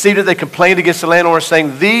they received it, they complained against the landowner,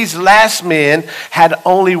 saying, these last men had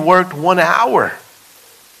only worked 1 hour.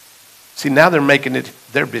 See, now they're making it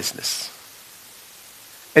their business.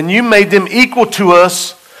 And you made them equal to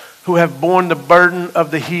us who have borne the burden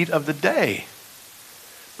of the heat of the day.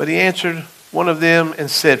 But he answered one of them and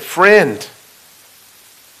said, friend,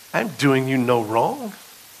 I'm doing you no wrong.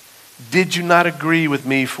 Did you not agree with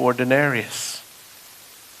me for a denarius?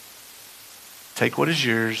 Take what is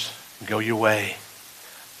yours and go your way.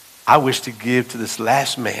 I wish to give to this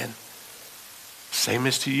last man, same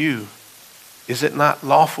as to you. Is it not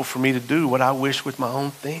lawful for me to do what I wish with my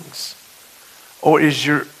own things? Or is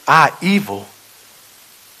your eye evil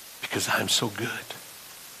because I'm so good?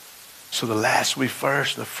 So the last will be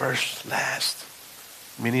first, the first last.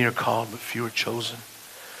 Many are called, but few are chosen.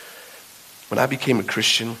 When I became a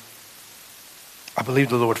Christian, I believe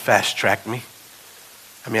the Lord fast-tracked me.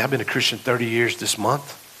 I mean, I've been a Christian 30 years this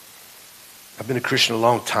month. I've been a Christian a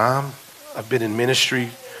long time. I've been in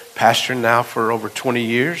ministry, pastoring now for over 20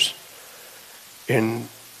 years. And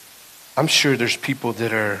I'm sure there's people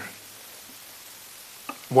that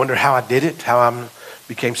wonder how I did it, how I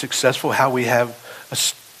became successful, how we have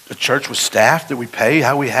a church with staff that we pay,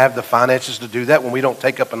 how we have the finances to do that when we don't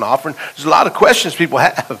take up an offering. There's a lot of questions people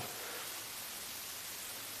have.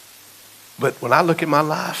 But when I look at my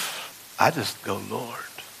life, I just go, Lord,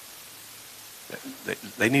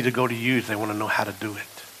 they need to go to you if they want to know how to do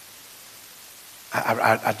it.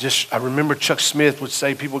 I remember Chuck Smith would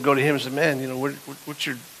say, people would go to him and say, man, you know, how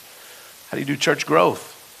do you do church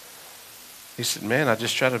growth? He said, man, I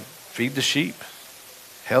just try to feed the sheep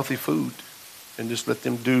healthy food and just let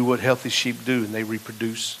them do what healthy sheep do, and they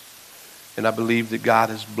reproduce. And I believe that God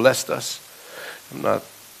has blessed us.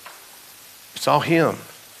 It's all him.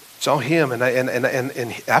 It's all him. And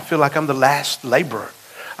I feel like I'm the last laborer.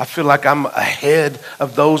 I feel like I'm ahead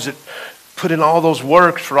of those that put in all those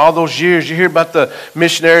works for all those years. You hear about the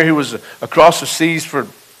missionary who was across the seas for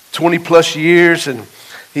 20 plus years, and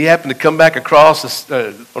he happened to come back across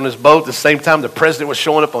on his boat the same time the president was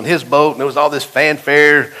showing up on his boat, and there was all this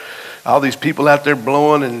fanfare, all these people out there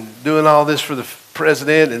blowing and doing all this for the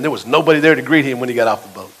president, and there was nobody there to greet him when he got off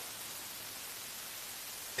the boat.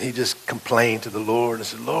 He just complained to the Lord and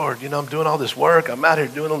said, Lord, you know, I'm doing all this work. I'm out here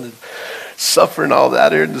doing all the suffering, all that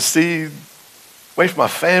out here in the sea, away from my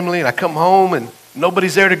family, and I come home and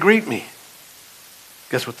nobody's there to greet me.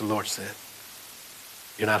 Guess what the Lord said?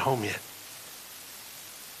 You're not home yet.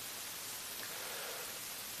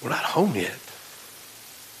 We're not home yet.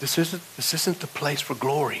 This isn't the place for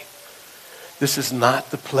glory. This is not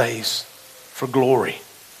the place for glory.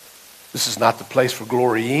 This is not the place for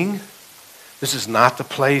glorying. This is not the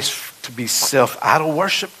place to be self-idol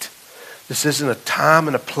worshipped. This isn't a time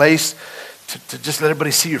and a place to just let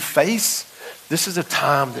everybody see your face. This is a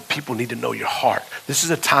time that people need to know your heart. This is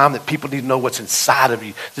a time that people need to know what's inside of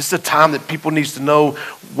you. This is a time that people need to know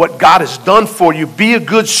what God has done for you. Be a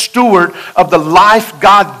good steward of the life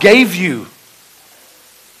God gave you.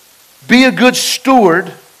 Be a good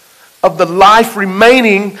steward of the life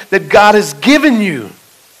remaining that God has given you.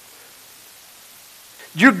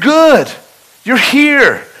 You're good. You're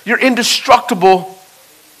here. You're indestructible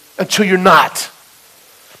until you're not.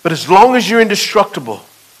 But as long as you're indestructible,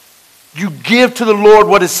 you give to the Lord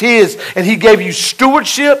what is His, and He gave you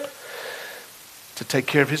stewardship to take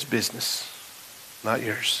care of His business, not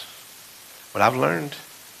yours. What I've learned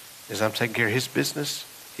is I'm taking care of His business.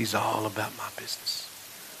 He's all about my business.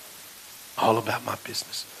 All about my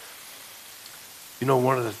business. You know,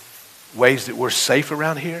 one of the ways that we're safe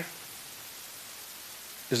around here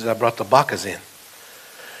is that I brought the Bacas in.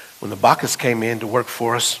 When the Bacas came in to work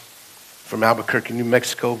for us from Albuquerque, New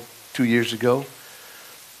Mexico 2 years ago,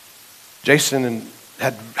 Jason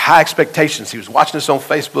had high expectations. He was watching us on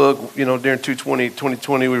Facebook, you know, during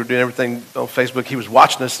 2020, we were doing everything on Facebook. He was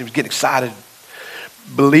watching us. He was getting excited,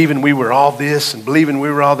 believing we were all this and believing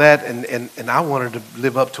we were all that. And I wanted to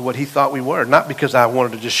live up to what he thought we were. Not because I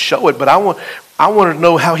wanted to just show it, but I wanted to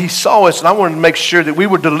know how he saw us, and I wanted to make sure that we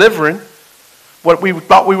were delivering what we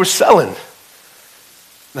thought we were selling. And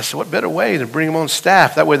I said, what better way to bring them on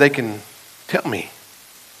staff? That way they can tell me,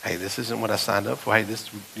 hey, this isn't what I signed up for. Hey, this,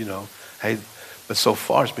 you know, hey, but so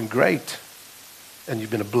far it's been great. And you've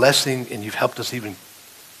been a blessing, and you've helped us even.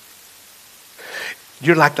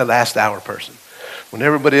 You're like the last hour person. When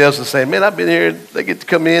everybody else is saying, man, I've been here, they get to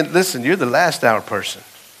come in. Listen, you're the last hour person.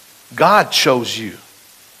 God chose you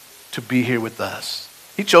to be here with us.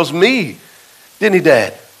 He chose me, didn't he,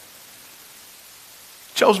 Dad?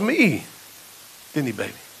 Chose me, didn't he,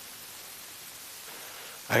 baby?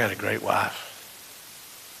 I got a great wife.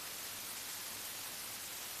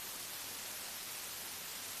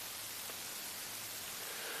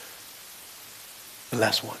 The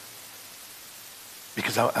last one.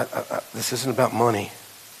 Because this isn't about money.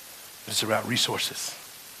 It's about resources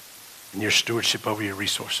and your stewardship over your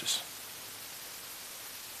resources.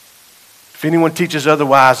 If anyone teaches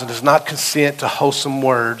otherwise and does not consent to wholesome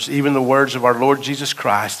words, even the words of our Lord Jesus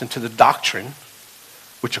Christ, and to the doctrine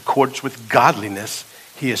which accords with godliness,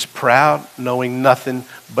 he is proud, knowing nothing,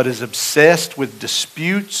 but is obsessed with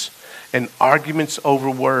disputes and arguments over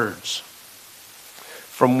words.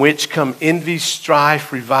 from which come envy,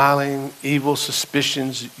 strife, reviling, evil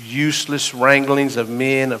suspicions, useless wranglings of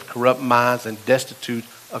men of corrupt minds and destitute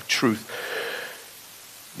of truth.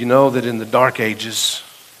 You know that in the Dark Ages,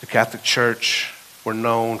 the Catholic Church were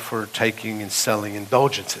known for taking and selling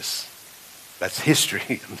indulgences. That's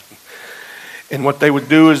history. And what they would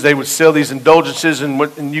do is they would sell these indulgences,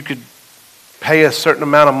 and you could pay a certain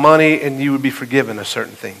amount of money and you would be forgiven of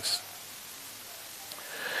certain things.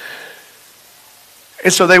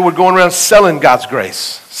 And so they were going around selling God's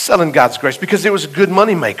grace because it was a good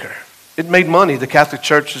money maker. It made money. The Catholic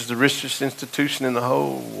Church is the richest institution in the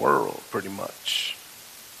whole world, pretty much.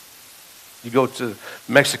 You go to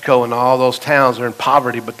Mexico and all those towns are in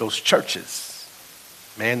poverty, but those churches,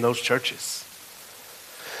 man, those churches.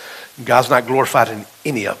 God's not glorified in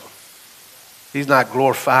any of them. He's not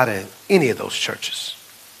glorified in any of those churches.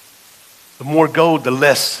 The more gold, the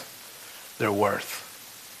less they're worth.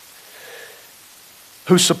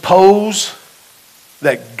 Who suppose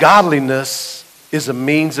that godliness is a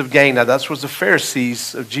means of gain. Now, that was the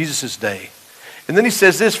Pharisees of Jesus' day. And then he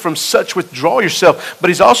says this, from such withdraw yourself. But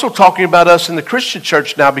he's also talking about us in the Christian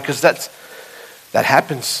church now, because that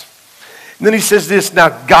happens. And then he says this, now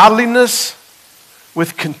godliness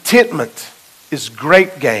with contentment is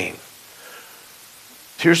great gain.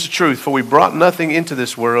 Here's the truth, for we brought nothing into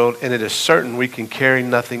this world, and it is certain we can carry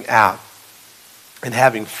nothing out. And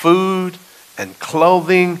having food and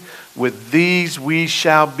clothing, with these we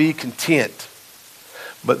shall be content.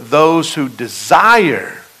 But those who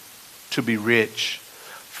desire to be rich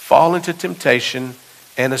fall into temptation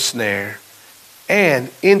and a snare,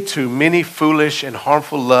 and into many foolish and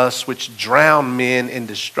harmful lusts, which drown men in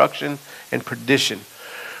destruction and perdition.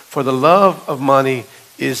 For the love of money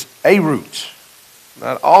is a root.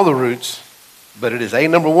 Not all the roots, but it is a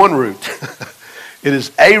number one root. It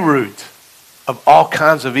is a root of all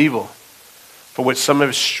kinds of evil, for which some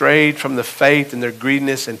have strayed from the faith in their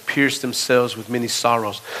greediness and pierced themselves with many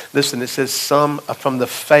sorrows. Listen, it says some from the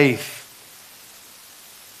faith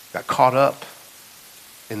got caught up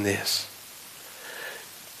in this.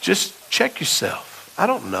 Just check yourself. I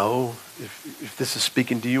don't know if this is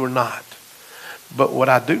speaking to you or not, but what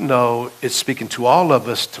I do know, it's speaking to all of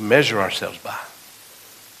us to measure ourselves by.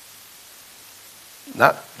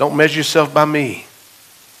 Don't measure yourself by me.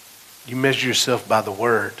 You measure yourself by the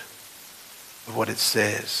word of what it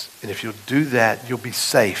says. And if you'll do that, you'll be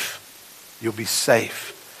safe. You'll be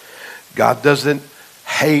safe. God doesn't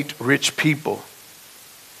hate rich people.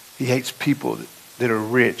 He hates people that are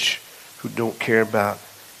rich who don't care about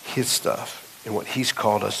his stuff and what he's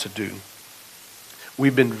called us to do.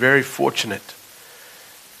 We've been very fortunate.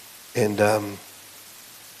 And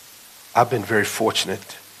I've been very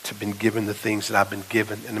fortunate to have been given the things that I've been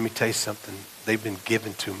given. And let me tell you something. They've been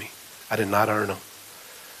given to me. I did not earn them.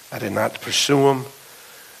 I did not pursue them.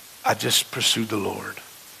 I just pursued the Lord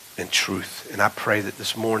and truth. And I pray that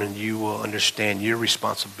this morning you will understand your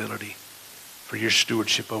responsibility for your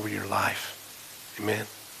stewardship over your life. Amen.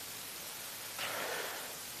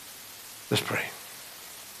 Let's pray.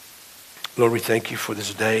 Lord, we thank you for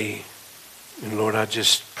this day. And Lord, I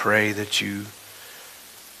just pray that you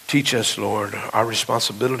teach us, Lord, our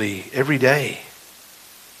responsibility every day.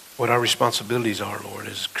 What our responsibilities are, Lord,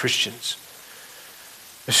 as Christians,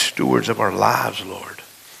 as stewards of our lives, Lord.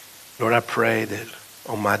 Lord, I pray that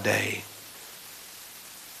on my day,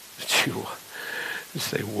 that you will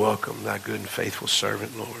say, welcome, thy good and faithful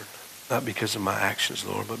servant, Lord. Not because of my actions,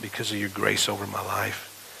 Lord, but because of your grace over my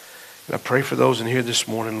life. And I pray for those in here this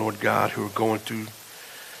morning, Lord God, who are going through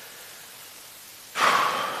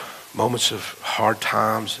moments of hard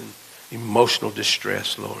times and emotional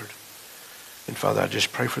distress, Lord. And Father, I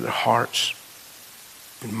just pray for their hearts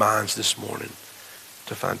and minds this morning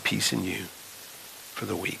to find peace in you for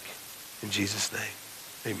the week. In Jesus'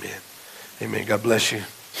 name, amen. Amen. God bless you.